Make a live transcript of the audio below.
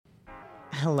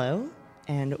Hello,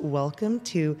 and welcome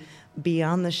to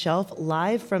Beyond the Shelf,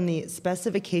 live from the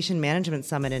Specification Management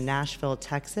Summit in Nashville,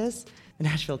 Texas.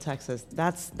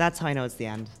 That's how I know it's the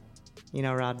end. You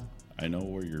know, Rod? I know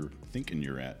where you're thinking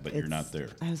you're at, but you're not there.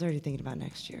 I was already thinking about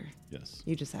next year. Yes.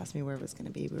 You just asked me where it was going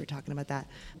to be. We were talking about that.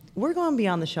 We're going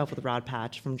Beyond the Shelf with Rod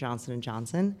Patch from Johnson &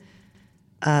 Johnson.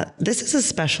 This is a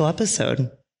special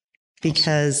episode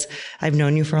because I've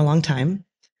known you for a long time.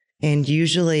 And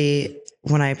usually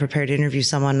when I prepare to interview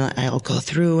someone, I'll go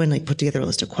through and put together a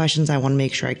list of questions I want to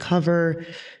make sure I cover.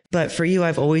 But for you,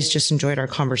 I've always just enjoyed our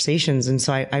conversations. And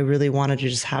so I really wanted to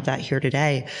just have that here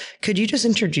today. Could you just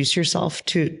introduce yourself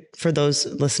for those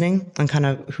listening on kind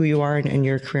of who you are and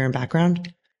your career and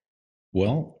background?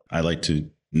 Well, I like to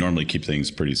normally keep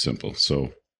things pretty simple.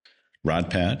 So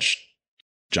Rod Patch,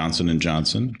 Johnson &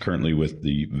 Johnson, currently with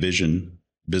the Vision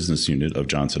business unit of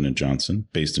Johnson & Johnson,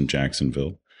 based in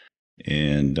Jacksonville.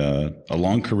 And a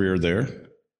long career there,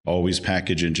 always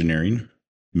package engineering,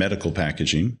 medical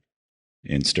packaging,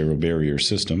 and sterile barrier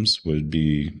systems would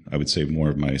be, I would say, more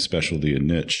of my specialty and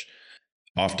niche.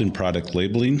 Often product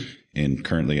labeling, and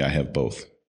currently I have both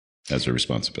as a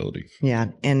responsibility. Yeah.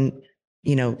 And,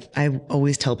 I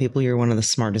always tell people you're one of the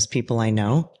smartest people I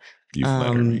know. You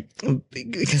flatter me.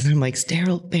 Because I'm like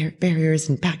sterile barriers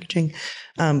and packaging.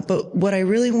 But what I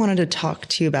really wanted to talk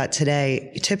to you about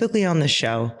today, typically on the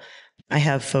show, I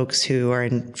have folks who are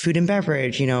in food and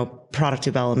beverage, product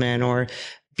development or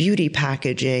beauty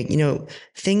packaging,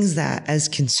 things that as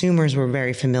consumers we're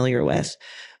very familiar with.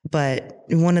 But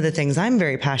one of the things I'm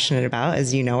very passionate about,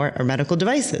 as you know, are medical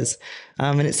devices.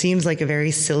 And it seems like a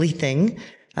very silly thing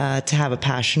to have a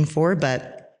passion for,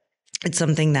 but it's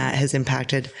something that has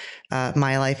impacted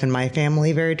my life and my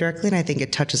family very directly. And I think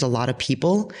it touches a lot of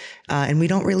people. And we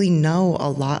don't really know a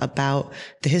lot about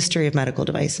the history of medical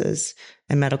devices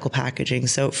and medical packaging.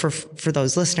 So for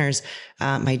those listeners,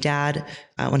 my dad,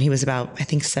 when he was about, I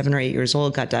think 7 or 8 years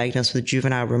old, got diagnosed with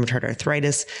juvenile rheumatoid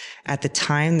arthritis. At the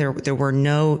time, there were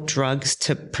no drugs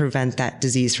to prevent that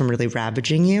disease from really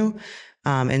ravaging you.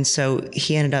 And so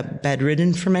he ended up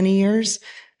bedridden for many years.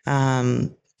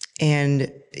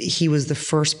 And he was the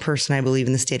first person, I believe,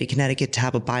 in the state of Connecticut to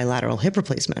have a bilateral hip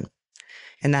replacement.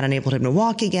 And that enabled him to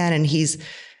walk again. And he's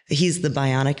the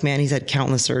bionic man. He's had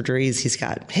countless surgeries. He's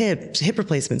got hip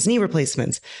replacements, knee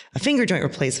replacements, a finger joint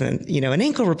replacement, an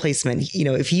ankle replacement.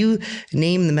 If you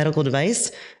name the medical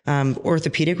device,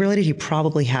 orthopedic related, he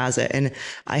probably has it. And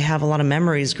I have a lot of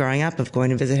memories growing up of going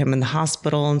to visit him in the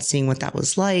hospital and seeing what that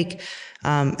was like.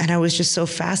 And I was just so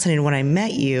fascinated when I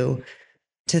met you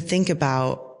to think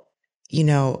about,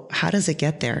 how does it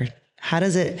get there? How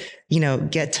does it,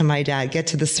 get to my dad, get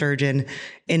to the surgeon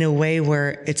in a way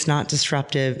where it's not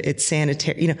disruptive, it's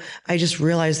sanitary. I just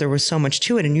realized there was so much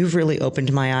to it, and you've really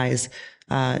opened my eyes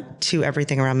to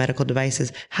everything around medical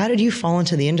devices. How did you fall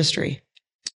into the industry?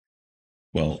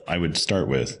 Well, I would start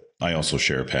with, I also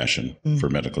share a passion for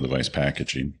medical device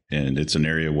packaging, and it's an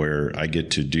area where I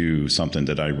get to do something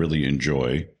that I really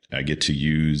enjoy. I get to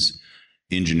use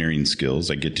engineering skills.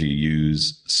 I get to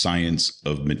use science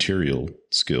of material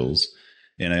skills.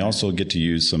 And I also get to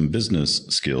use some business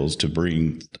skills to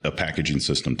bring a packaging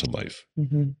system to life.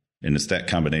 Mm-hmm. And it's that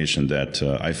combination that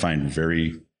I find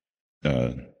very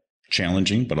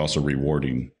challenging, but also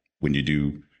rewarding when you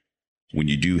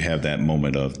do have that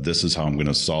moment of, this is how I'm going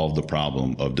to solve the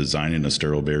problem of designing a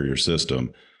sterile barrier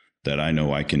system that I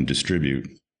know I can distribute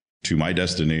to my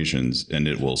destinations, and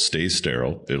it will stay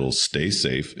sterile, it'll stay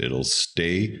safe, it'll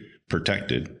stay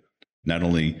protected. Not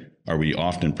only are we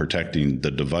often protecting the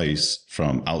device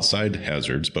from outside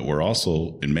hazards, but we're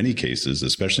also, in many cases,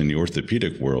 especially in the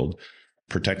orthopedic world,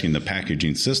 protecting the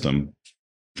packaging system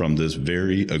from this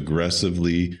very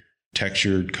aggressively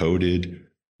textured, coated,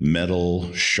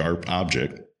 metal, sharp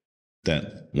object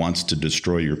that wants to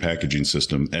destroy your packaging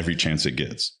system every chance it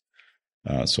gets.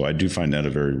 So I do find that a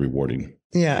very rewarding.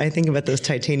 Yeah, I think about those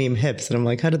titanium hips and I'm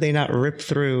like, how do they not rip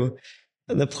through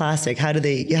the plastic? How do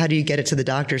you get it to the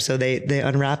doctor so they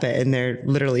unwrap it and they're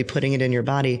literally putting it in your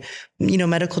body?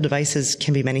 Medical devices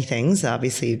can be many things.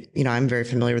 Obviously, I'm very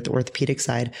familiar with the orthopedic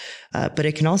side, but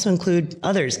it can also include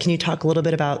others. Can you talk a little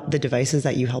bit about the devices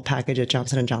that you help package at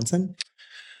Johnson & Johnson?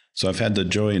 So I've had the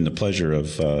joy and the pleasure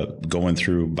of going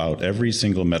through about every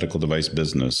single medical device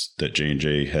business that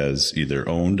J&J has either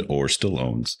owned or still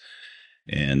owns.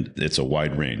 And it's a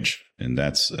wide range. And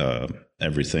that's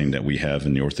everything that we have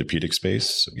in the orthopedic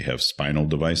space. We have spinal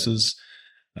devices.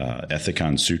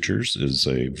 Ethicon Sutures is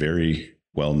a very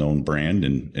well-known brand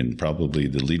and probably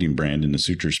the leading brand in the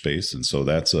suture space. And so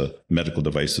that's a medical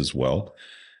device as well.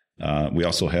 We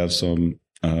also have some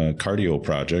cardio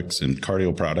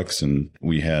products, and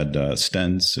we had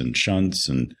stents and shunts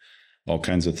and all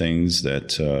kinds of things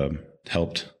that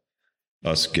helped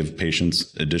us give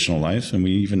patients additional life. And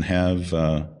we even have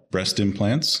breast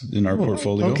implants in our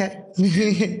portfolio.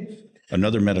 Okay.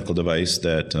 Another medical device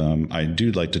that I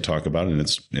do like to talk about, and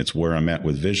it's where I'm at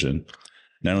with vision.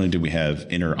 Not only do we have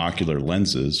intraocular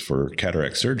lenses for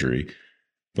cataract surgery,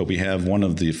 but we have one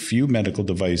of the few medical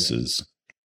devices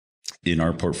in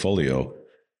our portfolio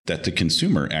that the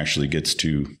consumer actually gets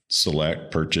to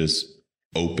select, purchase,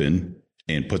 open,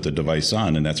 and put the device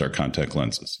on, and that's our contact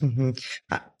lenses. Mm-hmm.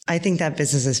 I think that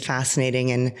business is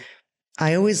fascinating. And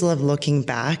I always love looking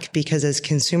back because as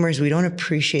consumers, we don't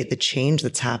appreciate the change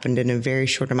that's happened in a very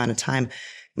short amount of time.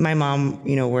 My mom,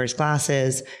 wears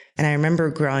glasses. And I remember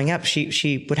growing up,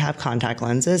 she would have contact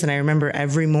lenses. And I remember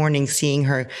every morning seeing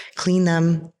her clean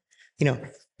them,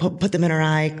 put them in her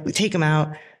eye, take them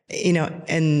out,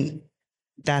 and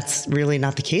that's really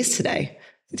not the case today.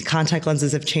 The contact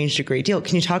lenses have changed a great deal.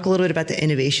 Can you talk a little bit about the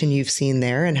innovation you've seen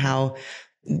there and how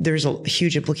there's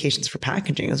huge implications for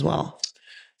packaging as well?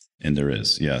 And there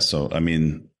is, yeah. So, I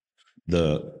mean,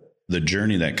 the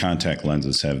journey that contact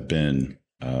lenses have been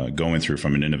going through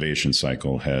from an innovation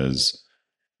cycle has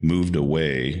moved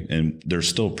away, and there's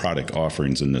still product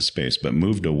offerings in this space, but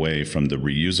moved away from the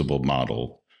reusable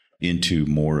model into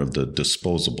more of the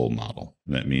disposable model.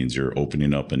 That means you're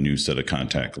opening up a new set of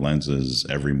contact lenses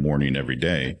every morning, every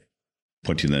day,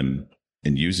 putting them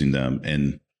and using them,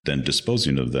 and then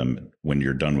disposing of them when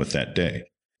you're done with that day.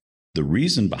 The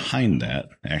reason behind that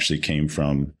actually came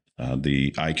from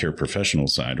the eye care professional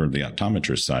side, or the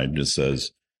optometrist side. That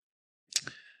says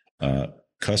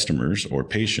customers or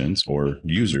patients or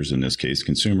users, in this case,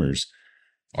 consumers,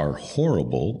 are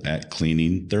horrible at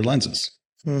cleaning their lenses.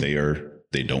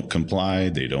 They don't comply.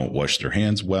 They don't wash their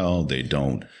hands well. They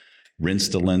don't rinse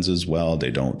the lenses well. They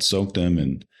don't soak them.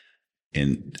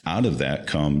 And out of that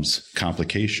comes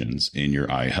complications in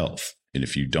your eye health. And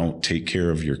if you don't take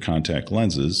care of your contact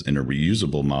lenses in a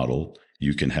reusable model,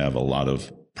 you can have a lot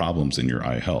of problems in your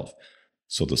eye health.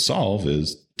 So the solve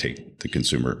is take the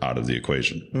consumer out of the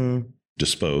equation,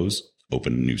 dispose,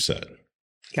 open a new set.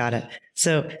 Got it.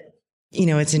 So,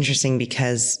 it's interesting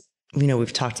because,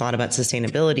 we've talked a lot about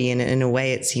sustainability, and in a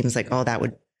way it seems like, that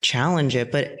would challenge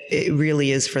it, but it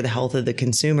really is for the health of the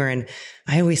consumer. And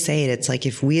I always say it's like,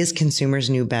 if we as consumers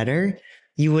knew better,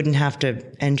 you wouldn't have to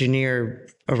engineer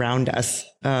around us.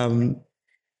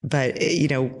 But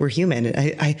we're human.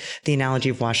 The analogy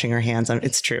of washing our hands,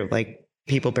 it's true. Like,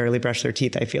 people barely brush their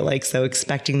teeth, I feel like. So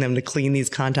expecting them to clean these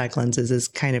contact lenses is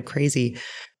kind of crazy.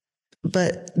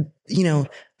 But,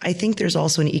 I think there's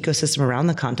also an ecosystem around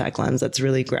the contact lens that's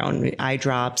really grown, eye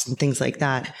drops and things like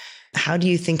that. How do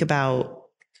you think about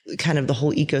kind of the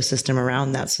whole ecosystem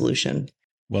around that solution?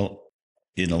 Well,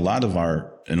 in a lot of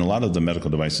the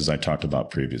medical devices I talked about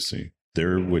previously,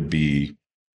 there would be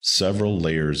several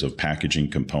layers of packaging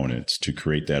components to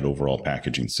create that overall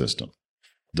packaging system.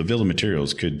 The bill of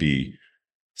materials could be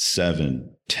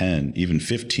 7, 10, even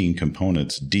 15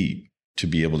 components deep to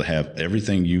be able to have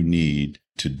everything you need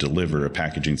to deliver a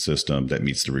packaging system that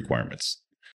meets the requirements.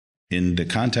 In the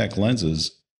contact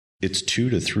lenses, it's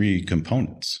 2 to 3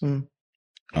 components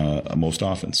most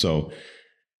often. So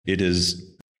it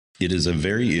is a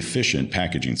very efficient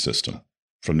packaging system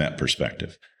from that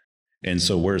perspective. And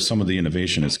so where some of the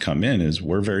innovation has come in is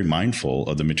we're very mindful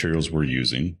of the materials we're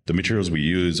using. The materials we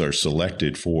use are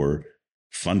selected for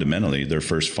fundamentally their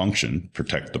first function,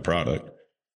 protect the product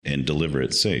and deliver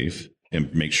it safe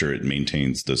and make sure it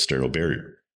maintains the sterile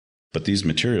barrier. But these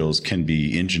materials can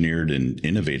be engineered and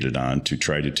innovated on to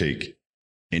try to take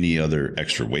any other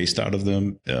extra waste out of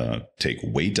them, take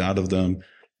weight out of them,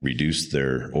 reduce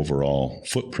their overall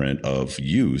footprint of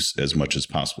use as much as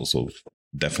possible. So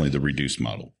definitely the reduced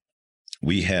model.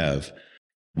 We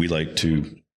like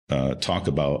to talk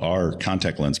about our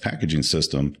contact lens packaging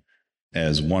system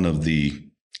as one of the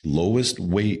lowest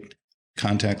weight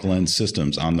contact lens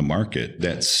systems on the market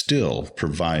that still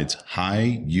provides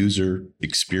high user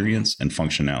experience and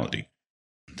functionality.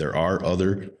 There are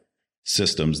other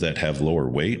systems that have lower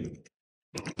weight,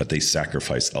 but they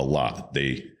sacrifice a lot.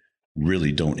 They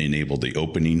really don't enable the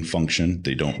opening function.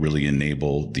 They don't really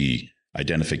enable the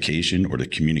identification or the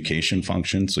communication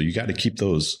function. So you got to keep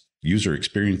those user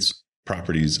experience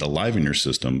properties alive in your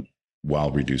system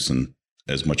while reducing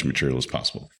as much material as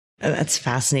possible. That's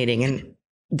fascinating. And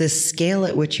the scale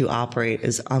at which you operate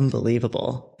is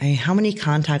unbelievable. How many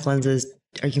contact lenses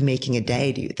are you making a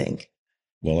day, do you think?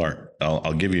 Well,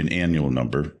 I'll give you an annual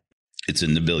number. It's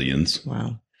in the billions.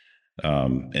 Wow.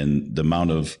 And the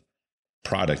amount of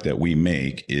product that we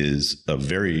make is a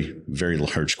very, very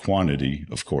large quantity,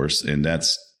 of course, and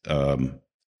that's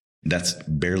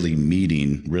barely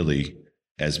meeting really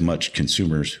as much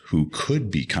consumers who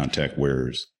could be contact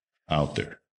wearers out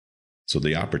there. So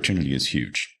the opportunity is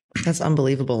huge. That's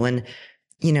unbelievable. And,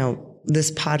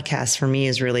 this podcast for me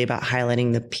is really about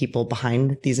highlighting the people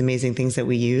behind these amazing things that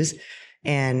we use.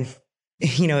 And,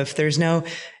 if there's no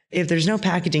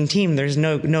packaging team, there's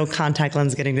no contact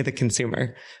lens getting to the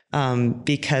consumer,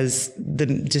 because the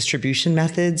distribution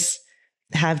methods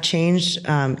have changed.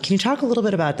 Can you talk a little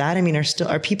bit about that? I mean,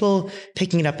 are people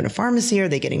picking it up in a pharmacy? Are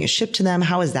they getting it shipped to them?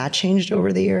 How has that changed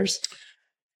over the years?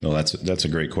 No, that's a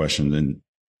great question.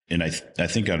 And I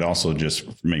think I'd also just,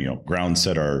 ground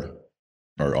set our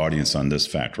audience on this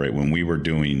fact, right? When we were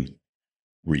doing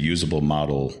reusable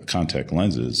model contact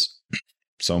lenses,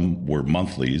 some were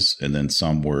monthlies and then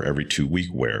some were every 2-week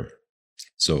wear.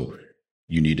 So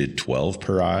you needed 12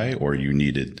 per eye, or you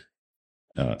needed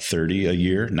 30 a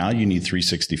year. Now you need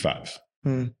 365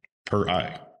 per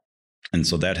eye. And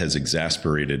so that has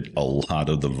exacerbated a lot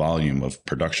of the volume of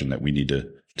production that we need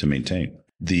to maintain.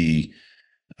 The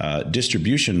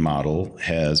distribution model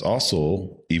has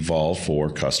also evolved for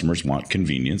customers want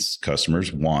convenience.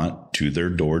 Customers want to their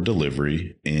door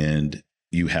delivery, and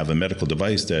you have a medical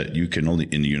device that you can only,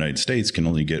 in the United States, can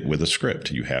only get with a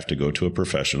script. You have to go to a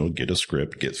professional, get a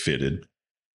script, get fitted,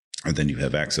 and then you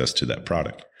have access to that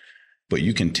product. But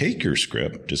you can take your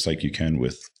script, just like you can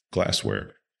with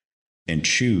glassware, and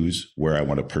choose where I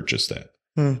want to purchase that.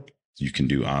 You can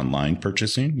do online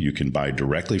purchasing. You can buy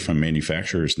directly from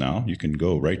manufacturers now. You can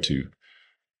go right to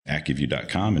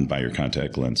AccuView.com and buy your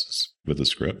contact lenses with a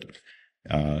script.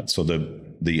 So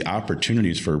the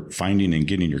opportunities for finding and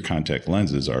getting your contact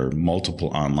lenses are multiple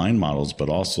online models, but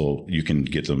also you can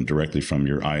get them directly from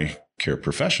your eye care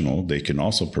professional. They can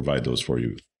also provide those for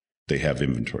you. They have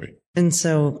inventory. And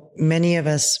so many of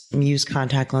us use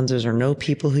contact lenses or know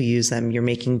people who use them. You're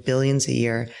making billions a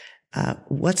year.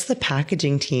 What's the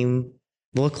packaging team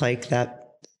look like that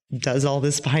does all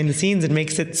this behind the scenes and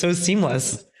makes it so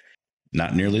seamless?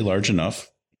 Not nearly large enough,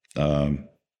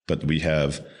 but we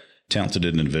have talented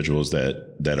individuals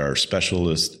that are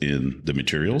specialists in the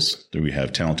materials. We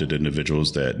have talented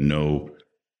individuals that know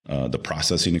the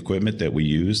processing equipment that we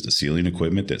use, the sealing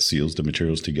equipment that seals the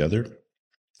materials together.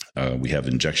 We have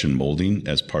injection molding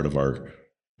as part of our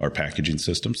packaging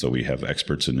system. So we have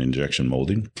experts in injection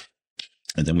molding.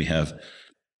 And then we have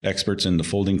experts in the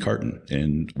folding carton.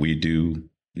 And we do,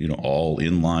 all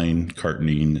inline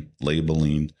cartoning,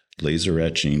 labeling, laser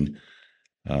etching.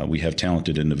 We have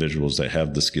talented individuals that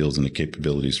have the skills and the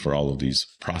capabilities for all of these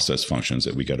process functions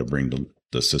that we got to bring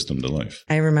the system to life.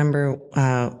 I remember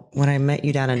when I met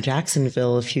you down in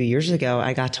Jacksonville a few years ago,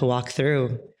 I got to walk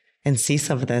through and see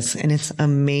some of this. And it's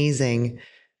amazing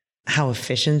how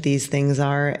efficient these things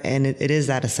are. And it is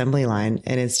that assembly line.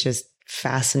 And it's just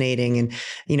fascinating. And,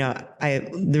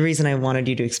 the reason I wanted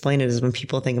you to explain it is when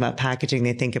people think about packaging,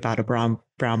 they think about a brown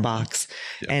box.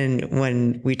 Yeah. And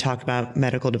when we talk about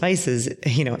medical devices,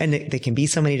 and they can be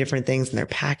so many different things and they're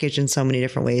packaged in so many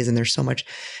different ways. And there's so much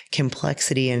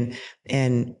complexity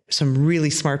and some really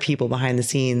smart people behind the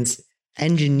scenes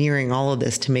engineering all of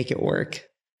this to make it work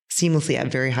seamlessly at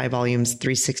very high volumes,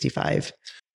 365.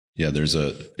 Yeah, there's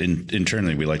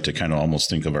internally, we like to kind of almost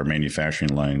think of our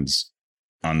manufacturing lines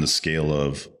on the scale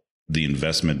of the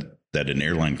investment that an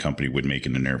airline company would make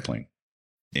in an airplane.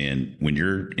 And when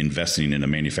you're investing in a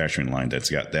manufacturing line that's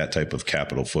got that type of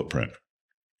capital footprint,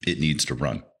 it needs to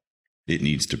run, it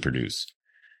needs to produce,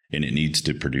 and it needs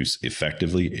to produce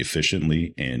effectively,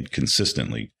 efficiently, and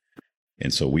consistently.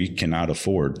 And so we cannot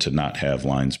afford to not have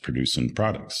lines producing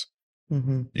products.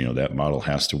 Mm-hmm. That model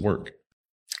has to work.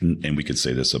 And we could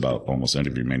say this about almost any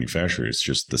manufacturer. It's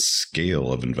just the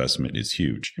scale of investment is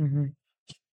huge. Mm-hmm.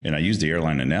 And I use the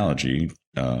airline analogy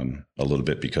a little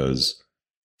bit because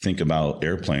think about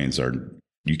airplanes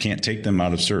you can't take them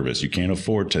out of service. You can't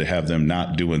afford to have them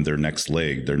not doing their next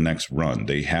leg, their next run.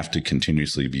 They have to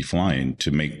continuously be flying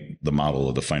to make the model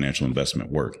of the financial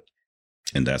investment work.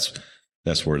 And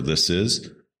that's where this is.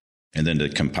 And then to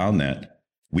compound that,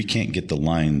 we can't get the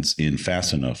lines in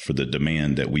fast enough for the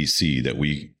demand that we see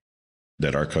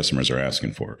that our customers are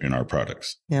asking for in our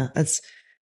products. Yeah,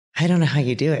 I don't know how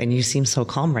you do it. And you seem so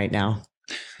calm right now.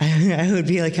 I would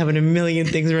be like having a million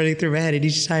things running through my head at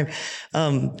each time.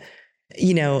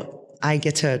 I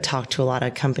get to talk to a lot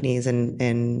of companies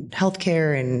in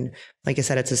healthcare. And like I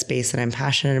said, it's a space that I'm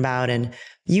passionate about. And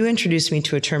you introduced me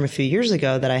to a term a few years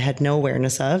ago that I had no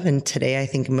awareness of. And today I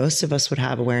think most of us would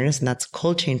have awareness, and that's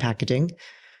cold chain packaging.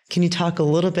 Can you talk a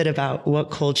little bit about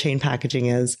what cold chain packaging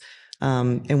is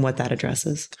and what that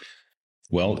addresses?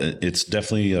 Well, it's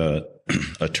definitely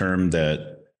a term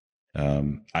that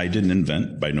I didn't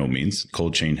invent by no means.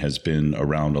 Cold chain has been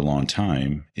around a long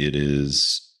time. It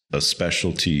is a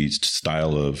specialty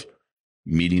style of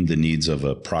meeting the needs of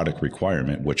a product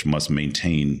requirement, which must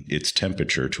maintain its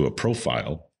temperature to a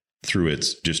profile through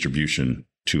its distribution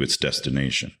to its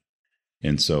destination.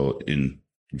 And so in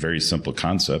very simple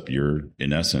concept, you're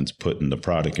in essence putting the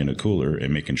product in a cooler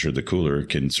and making sure the cooler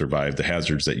can survive the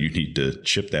hazards that you need to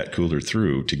ship that cooler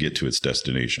through to get to its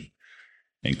destination.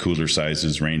 And cooler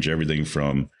sizes range everything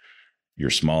from your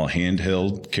small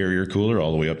handheld carrier cooler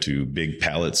all the way up to big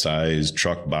pallet size,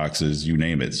 truck boxes, you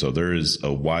name it. So there is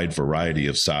a wide variety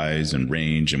of size and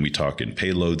range. And we talk in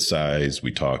payload size.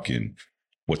 We talk in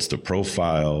what's the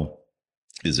profile?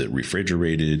 Is it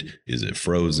refrigerated? Is it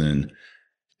frozen?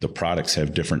 The products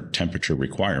have different temperature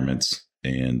requirements,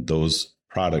 and those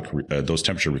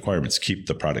temperature requirements keep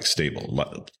the product stable.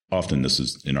 Often this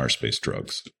is in our space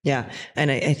drugs. Yeah. And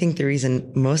I think the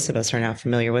reason most of us are now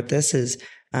familiar with this is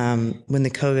when the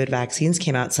COVID vaccines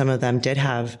came out, some of them did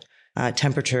have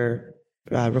temperature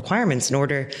requirements in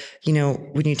order,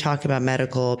 when you talk about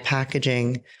medical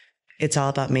packaging, it's all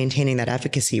about maintaining that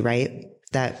efficacy, right?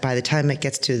 That by the time it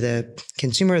gets to the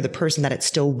consumer, the person, that it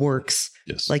still works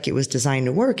like it was designed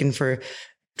to work. And for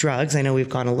drugs, I know we've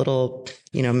gone a little,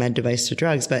 med device to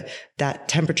drugs, but that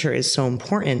temperature is so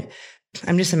important.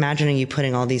 I'm just imagining you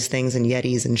putting all these things in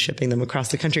Yetis and shipping them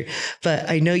across the country, but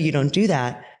I know you don't do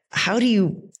that. How do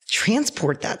you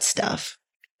transport that stuff?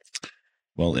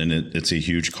 Well, and it's a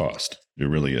huge cost. It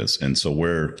really is. And so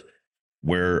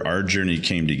where our journey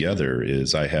came together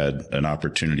is I had an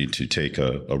opportunity to take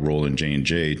a role in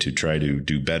J&J to try to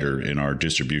do better in our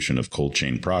distribution of cold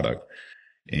chain product.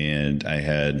 And I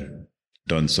had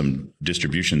done some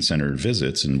distribution center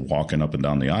visits and walking up and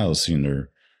down the aisle, seeing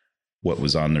what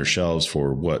was on their shelves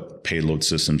for what payload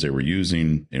systems they were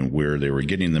using and where they were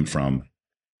getting them from.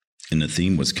 And the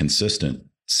theme was consistent,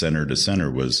 center to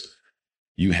center, was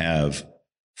you have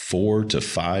 4 to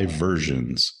 5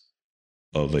 versions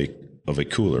of a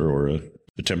cooler or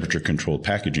a temperature controlled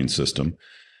packaging system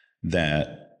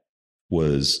that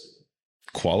was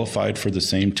qualified for the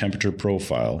same temperature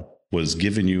profile, was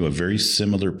giving you a very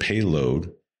similar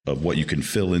payload of what you can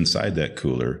fill inside that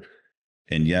cooler.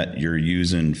 And yet you're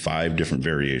using 5 different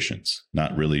variations,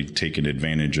 not really taking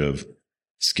advantage of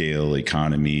scale,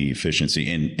 economy,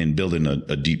 efficiency, and building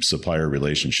a deep supplier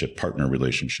relationship, partner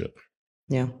relationship.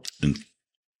 Yeah. And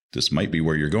this might be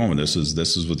where you're going with this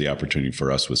is with the opportunity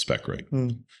for us with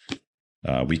SpecRite.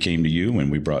 We came to you and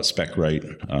we brought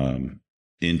SpecRite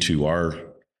into our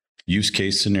use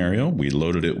case scenario. We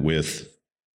loaded it with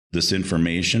this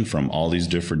information from all these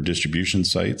different distribution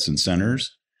sites and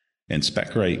centers. And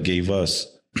SpecRite gave us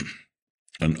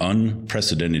an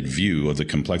unprecedented view of the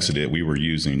complexity that we were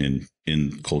using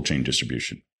in cold chain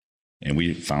distribution. And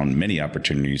we found many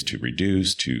opportunities to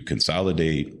reduce, to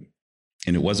consolidate.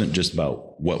 And it wasn't just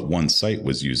about what one site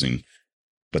was using,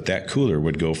 but that cooler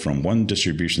would go from one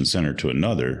distribution center to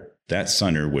another. That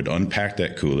center would unpack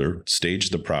that cooler, stage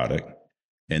the product,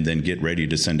 and then get ready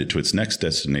to send it to its next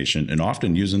destination, and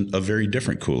often using a very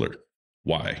different cooler.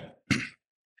 Why?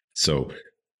 So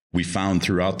we found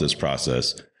throughout this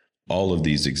process all of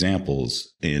these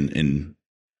examples in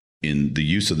the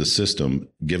use of the system,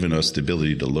 giving us the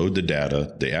ability to load the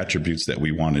data, the attributes that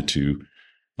we wanted to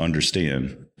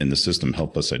understand, and the system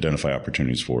help us identify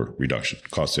opportunities for reduction,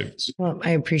 cost savings. Well,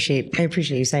 I appreciate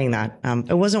you saying that.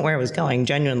 It wasn't where I was going,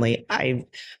 genuinely.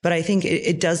 But I think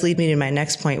it does lead me to my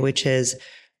next point, which is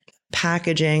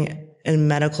packaging and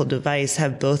medical device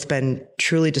have both been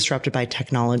truly disrupted by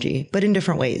technology, but in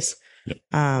different ways.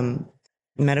 Yep.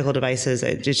 Medical devices,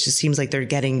 it just seems like they're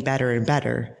getting better and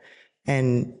better,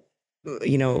 and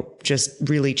just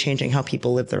really changing how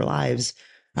people live their lives.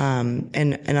 And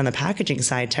on the packaging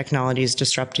side, technology is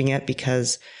disrupting it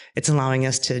because it's allowing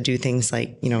us to do things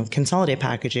like, consolidate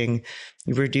packaging,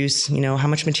 reduce, how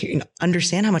much material,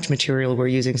 understand how much material we're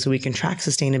using so we can track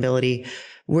sustainability.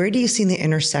 Where do you see the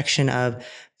intersection of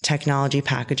technology,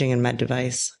 packaging, and med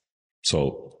device?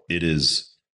 So it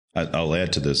is, I'll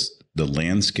add to this, the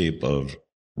landscape of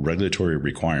regulatory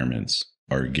requirements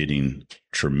are getting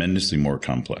tremendously more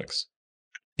complex.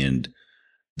 And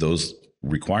those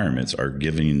requirements are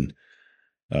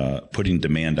putting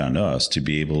demand on us to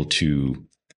be able to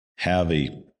have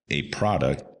a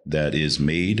product that is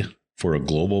made for a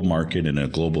global market and a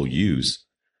global use,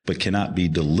 but cannot be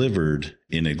delivered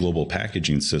in a global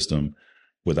packaging system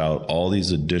without all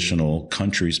these additional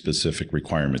country-specific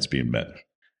requirements being met.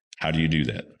 How do you do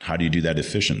that? How do you do that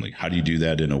efficiently? How do you do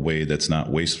that in a way that's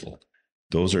not wasteful?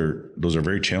 Those are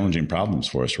very challenging problems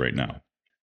for us right now.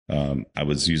 I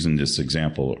was using this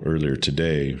example earlier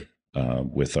today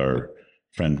with our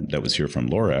friend that was here from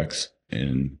Lorex,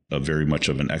 and a very much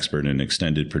of an expert in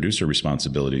extended producer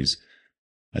responsibilities.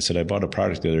 I said, I bought a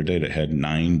product the other day that had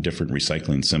 9 different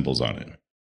recycling symbols on it.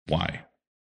 Why?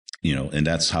 And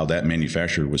that's how that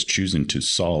manufacturer was choosing to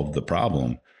solve the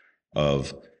problem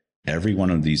of every one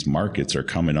of these markets are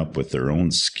coming up with their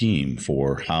own scheme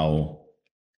for how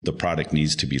the product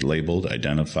needs to be labeled,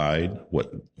 identified,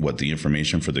 what the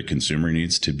information for the consumer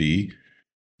needs to be.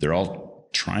 They're all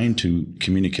trying to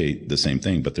communicate the same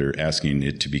thing, but they're asking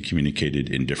it to be communicated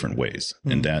in different ways.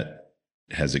 Mm. And that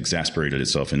has exasperated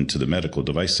itself into the medical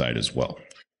device side as well.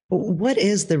 What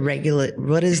is the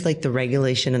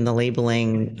regulation and the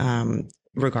labeling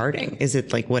regarding? Is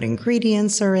it like what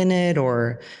ingredients are in it?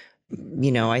 Or,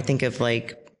 I think of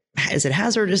is it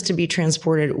hazardous to be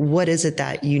transported? What is it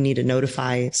that you need to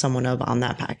notify someone of on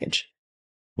that package?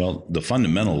 Well, the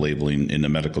fundamental labeling in the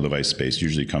medical device space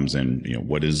usually comes in,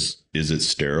 what is it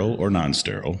sterile or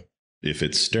non-sterile? If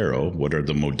it's sterile, what are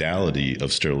the modality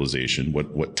of sterilization?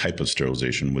 What type of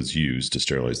sterilization was used to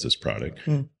sterilize this product?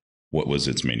 Mm. What was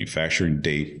its manufacturing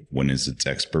date? When is its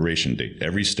expiration date?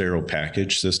 Every sterile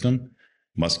package system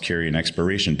must carry an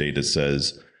expiration date that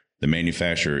says the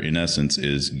manufacturer, in essence,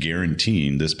 is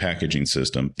guaranteeing this packaging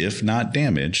system, if not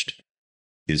damaged,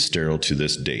 is sterile to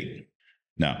this date.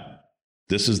 Now,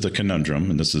 this is the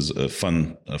conundrum, and this is a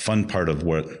fun part of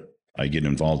what I get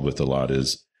involved with a lot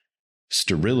is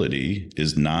sterility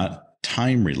is not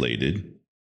time related.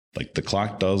 Like the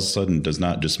clock does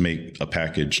not just make a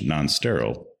package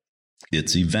non-sterile.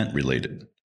 It's event related,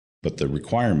 but the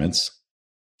requirements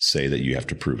say that you have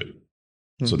to prove it.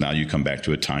 Mm-hmm. So now you come back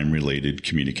to a time related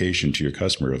communication to your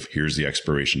customer of here's the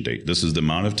expiration date. This is the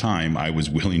amount of time I was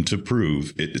willing to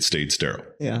prove it stayed sterile.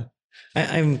 Yeah.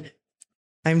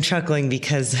 I'm chuckling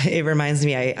because it reminds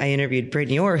me, I interviewed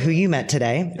Brittany Orr, who you met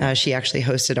today. She actually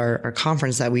hosted our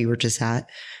conference that we were just at.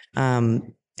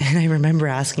 And I remember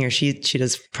asking her, she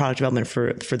does product development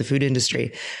for the food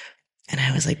industry. And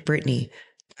I was like, Brittany,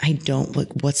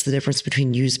 what's the difference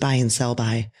between use by and sell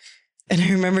by? And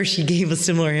I remember she gave a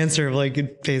similar answer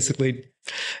of basically,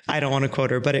 I don't want to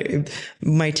quote her, but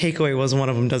my takeaway was one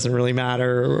of them doesn't really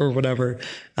matter or whatever.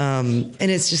 And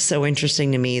it's just so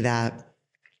interesting to me that,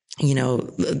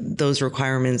 those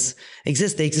requirements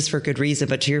exist. They exist for good reason.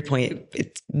 But to your point,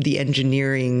 it's the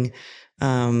engineering,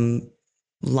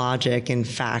 logic and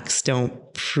facts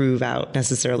don't prove out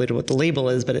necessarily to what the label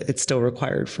is, but it's still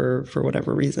required for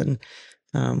whatever reason.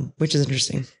 Which is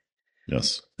interesting.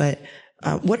 Yes. But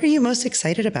what are you most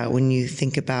excited about when you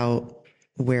think about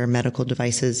where medical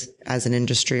devices as an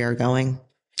industry are going?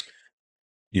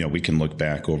 We can look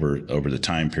back over the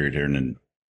time period here, and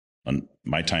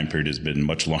my time period has been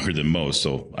much longer than most.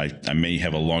 So I may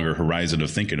have a longer horizon of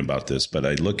thinking about this, but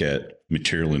I look at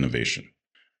material innovation.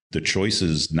 The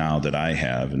choices now that I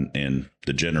have and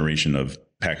the generation of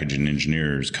packaging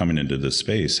engineers coming into this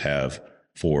space have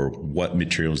for what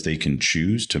materials they can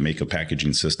choose to make a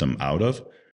packaging system out of.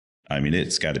 I mean,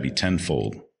 it's got to be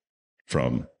tenfold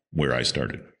from where I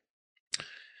started.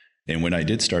 And when I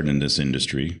did start in this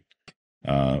industry,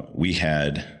 we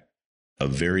had a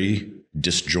very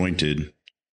disjointed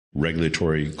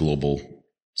regulatory global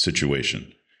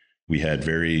situation. We had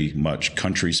very much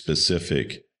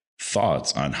country-specific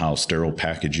thoughts on how sterile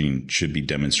packaging should be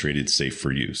demonstrated safe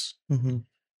for use. Mm-hmm.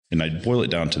 And I boil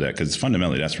it down to that because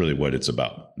fundamentally that's really what it's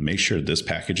about. Make sure this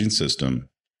packaging system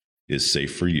is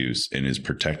safe for use and is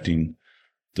protecting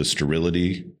the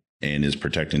sterility and is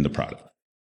protecting the product.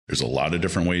 There's a lot of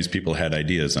different ways people had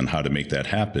ideas on how to make that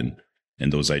happen.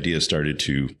 And those ideas started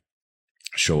to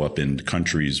show up in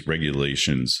countries'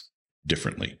 regulations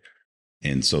differently.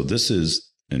 And so this is,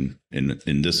 in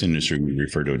this industry, we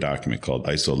refer to a document called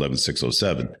ISO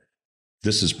 11607.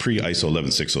 This is pre-ISO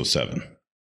 11607.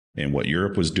 And what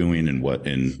Europe was doing and what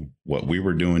we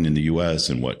were doing in the US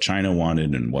and what China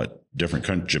wanted and what different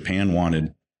countries, Japan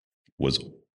wanted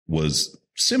was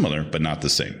similar, but not the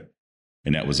same.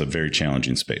 And that was a very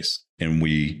challenging space. And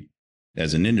we,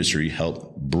 as an industry,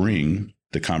 helped bring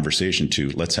the conversation to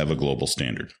let's have a global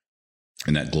standard.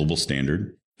 And that global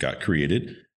standard got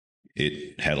created.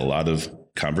 It had a lot of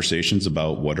conversations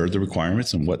about what are the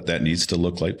requirements and what that needs to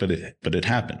look like, but it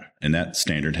happened. And that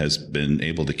standard has been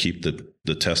able to keep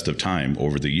the test of time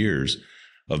over the years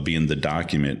of being the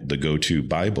document, the go-to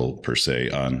Bible per se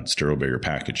on sterile barrier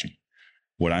packaging.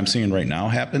 What I'm seeing right now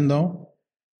happen though,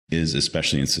 is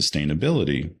especially in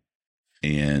sustainability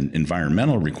and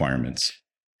environmental requirements,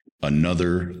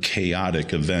 another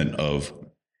chaotic event of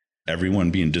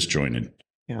everyone being disjointed,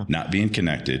 not being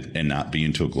connected, and not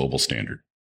being to a global standard.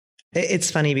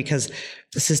 It's funny because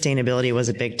sustainability was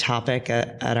a big topic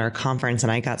at our conference,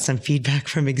 and I got some feedback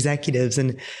from executives.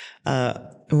 And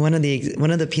one of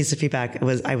the pieces of feedback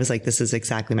was, I was like, this is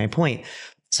exactly my point.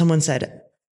 Someone said,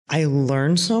 I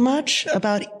learned so much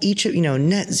about each of,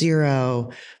 net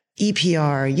zero,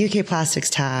 EPR, UK plastics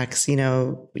tax, you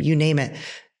name it.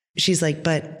 She's like,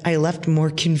 but I left more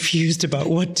confused about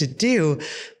what to do.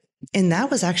 And that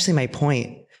was actually my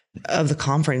point of the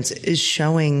conference, is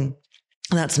showing,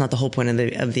 that's not the whole point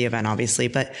of the event, obviously,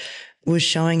 but was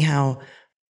showing how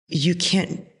you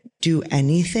can't do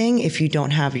anything if you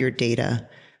don't have your data,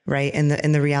 right? And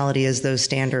the reality is those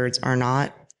standards are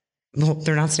not,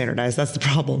 they're not standardized. That's the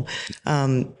problem.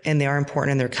 And they are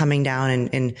important, and they're coming down.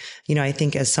 And, I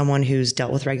think as someone who's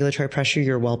dealt with regulatory pressure,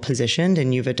 you're well positioned,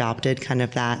 and you've adopted kind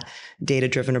of that data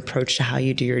driven approach to how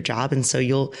you do your job. And so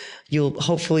you'll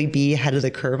hopefully be ahead of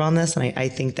the curve on this. And I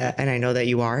think that, and I know that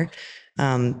you are,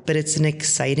 but it's an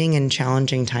exciting and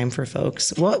challenging time for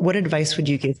folks. What advice would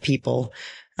you give people,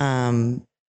 who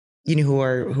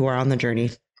are on the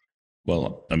journey?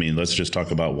 Well, let's just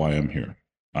talk about why I'm here.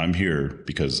 I'm here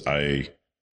because I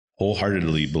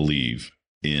wholeheartedly believe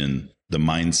in the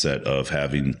mindset of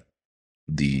having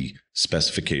the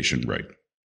specification right.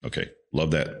 Okay.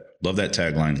 Love that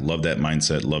tagline. Love that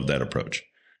mindset. Love that approach.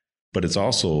 But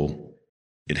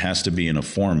it has to be in a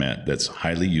format that's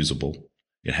highly usable.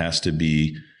 It has to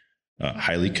be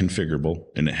highly configurable,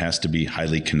 and it has to be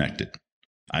highly connected.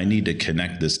 I need to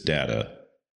connect this data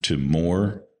to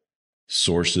more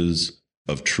sources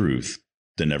of truth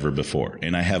than ever before.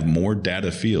 And I have more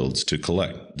data fields to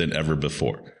collect than ever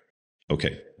before.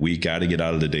 Okay, we got to get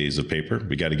out of the days of paper.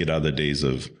 We got to get out of the days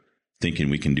of thinking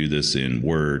we can do this in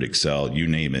Word, Excel, you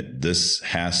name it. This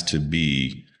has to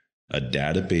be a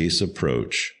database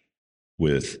approach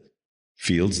with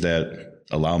fields that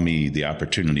allow me the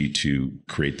opportunity to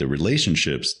create the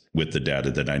relationships with the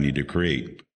data that I need to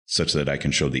create, such that I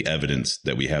can show the evidence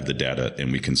that we have the data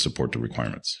and we can support the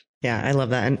requirements. Yeah, I love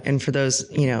that. And for those,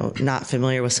 not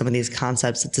familiar with some of these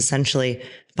concepts, it's essentially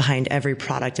behind every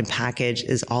product and package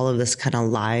is all of this kind of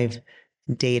live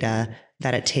data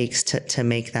that it takes to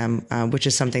make them, which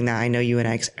is something that I know you and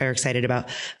I are excited about.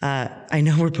 I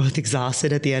know we're both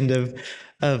exhausted at the end of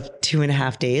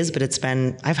 2.5 days, but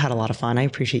I've had a lot of fun. I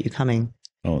appreciate you coming.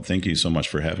 Oh, thank you so much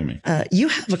for having me. You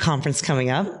have a conference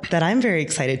coming up that I'm very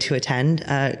excited to attend.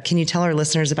 Can you tell our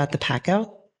listeners about the PACK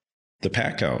Out? The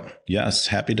PACK Out. Yes.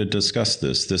 Happy to discuss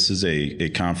this. This is a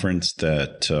conference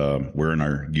that we're in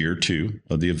our year 2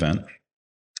 of the event.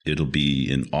 It'll be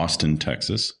in Austin,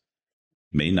 Texas,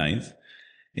 May 9th.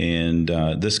 And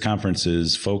this conference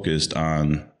is focused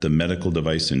on the medical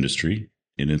device industry.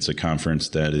 And it's a conference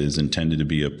that is intended to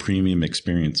be a premium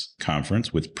experience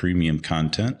conference with premium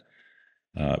content,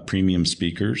 premium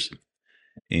speakers.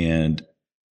 And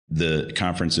the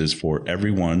conference is for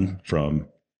everyone from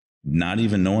not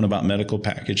even knowing about medical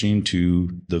packaging to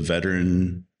the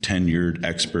veteran, tenured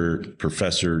expert,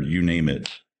 professor, you name it.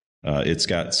 It's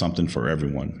got something for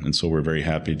everyone. And so we're very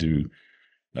happy to,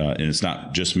 and it's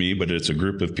not just me, but it's a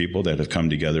group of people that have come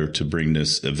together to bring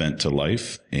this event to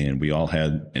life. And we all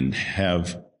had and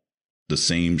have the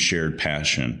same shared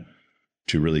passion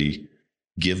to really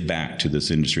give back to this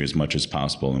industry as much as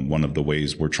possible. And one of the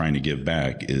ways we're trying to give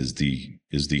back is the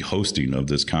hosting of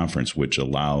this conference, which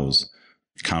allows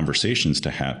conversations to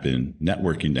happen,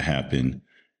 networking to happen,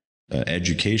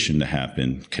 education to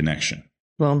happen, connection.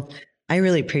 Well, I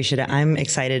really appreciate it. I'm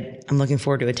excited. I'm looking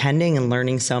forward to attending and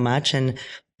learning so much. And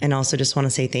also just want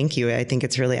to say thank you. I think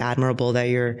it's really admirable that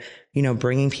you're,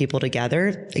 bringing people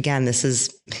together. Again,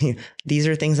 these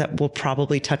are things that will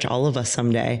probably touch all of us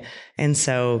someday. And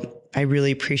so I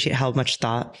really appreciate how much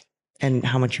thought and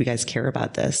how much you guys care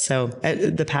about this. So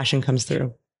the passion comes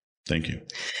through. Thank you.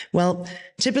 Well,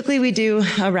 typically we do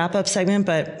a wrap up segment,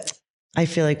 but I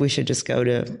feel like we should just go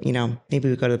to, maybe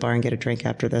we go to the bar and get a drink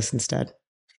after this instead.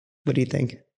 What do you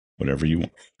think? Whatever you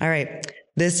want. All right.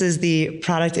 This is the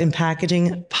Product and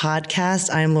Packaging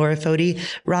Podcast. I'm Laura Foti.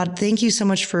 Rod, thank you so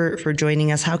much for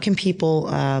joining us. How can people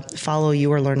follow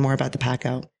you or learn more about the PACK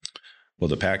Out? Well,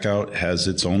 the PACK Out has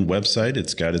its own website.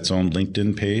 It's got its own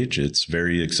LinkedIn page. It's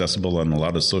very accessible on a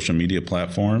lot of social media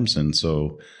platforms. And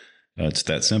so it's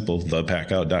that simple,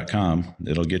 thepackout.com.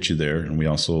 It'll get you there. And we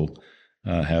also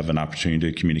have an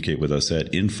opportunity to communicate with us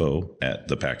at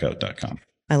info@thepackout.com.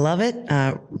 I love it.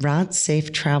 Rod,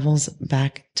 safe travels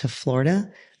back to Florida.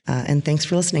 And thanks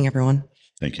for listening, everyone.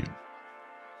 Thank you.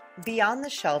 Beyond the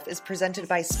Shelf is presented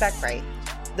by SpecRite,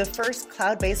 the first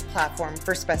cloud-based platform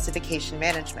for specification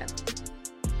management.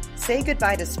 Say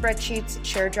goodbye to spreadsheets,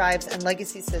 shared drives, and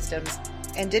legacy systems,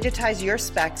 and digitize your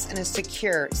specs in a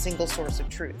secure single source of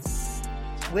truth.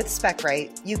 With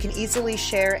SpecRite, you can easily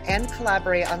share and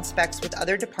collaborate on specs with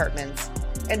other departments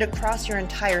and across your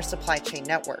entire supply chain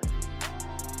network.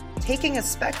 Taking a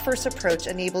spec-first approach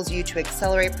enables you to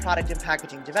accelerate product and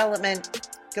packaging development,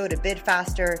 go to bid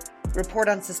faster, report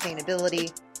on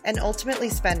sustainability, and ultimately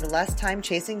spend less time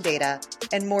chasing data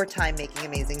and more time making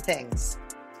amazing things.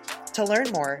 To learn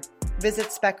more, visit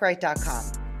SpecRite.com.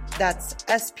 That's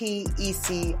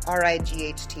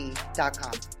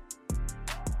SpecRight.com.